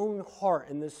your own heart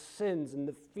and the sins and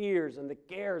the fears and the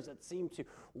cares that seem to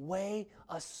weigh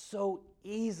us so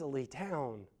easily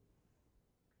down.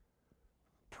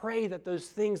 Pray that those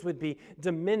things would be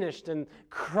diminished and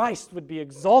Christ would be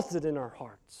exalted in our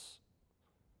hearts.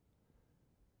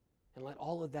 And let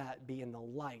all of that be in the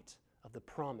light of the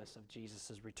promise of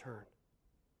Jesus' return.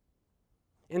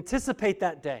 Anticipate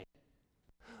that day.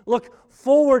 Look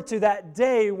forward to that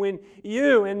day when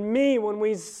you and me, when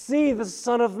we see the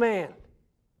Son of Man.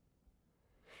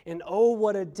 And oh,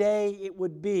 what a day it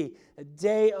would be, a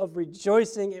day of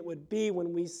rejoicing it would be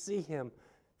when we see Him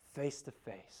face to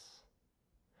face.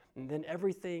 And then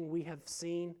everything we have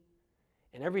seen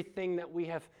and everything that we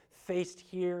have faced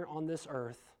here on this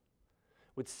earth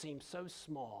would seem so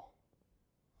small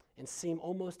and seem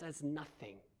almost as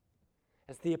nothing.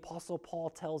 As the Apostle Paul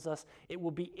tells us, it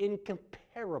will be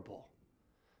incomparable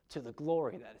to the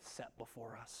glory that is set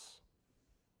before us.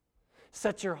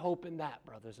 Set your hope in that,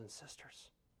 brothers and sisters.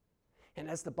 And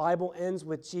as the Bible ends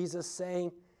with Jesus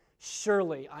saying,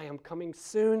 "Surely I am coming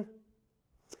soon,"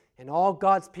 and all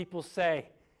God's people say,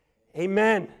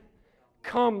 "Amen.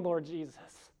 Come, Lord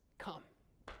Jesus, come."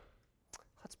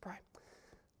 Let's pray.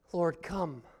 Lord,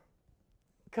 come.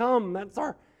 Come. That's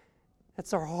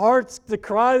our heart's the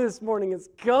cry this morning is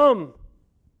come.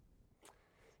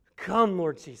 Come,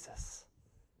 Lord Jesus.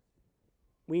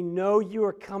 We know you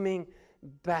are coming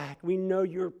back. We know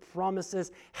your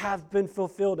promises have been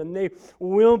fulfilled and they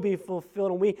will be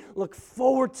fulfilled, and we look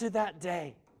forward to that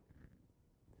day.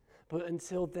 But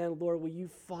until then, Lord, will you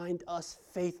find us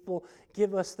faithful?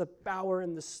 Give us the power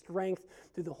and the strength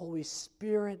through the Holy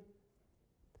Spirit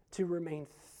to remain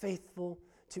faithful,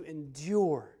 to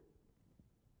endure.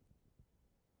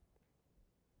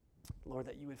 Lord,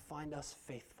 that you would find us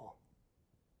faithful.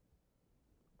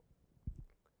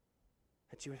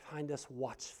 That you would find us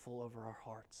watchful over our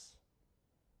hearts.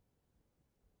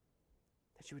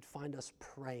 That you would find us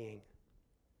praying.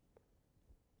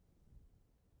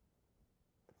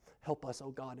 Help us, oh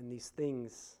God, in these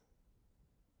things.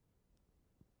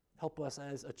 Help us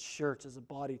as a church, as a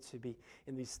body, to be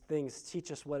in these things.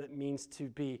 Teach us what it means to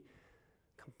be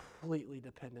completely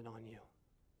dependent on you.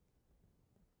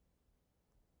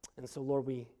 And so, Lord,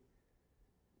 we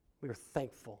are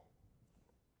thankful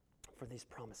for these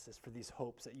promises, for these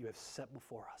hopes that you have set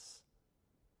before us,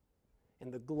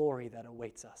 and the glory that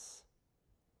awaits us.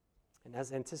 And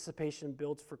as anticipation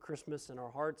builds for Christmas in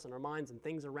our hearts and our minds and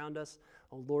things around us,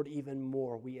 oh Lord, even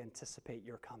more we anticipate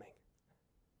your coming.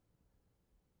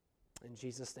 In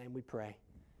Jesus' name we pray.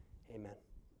 Amen.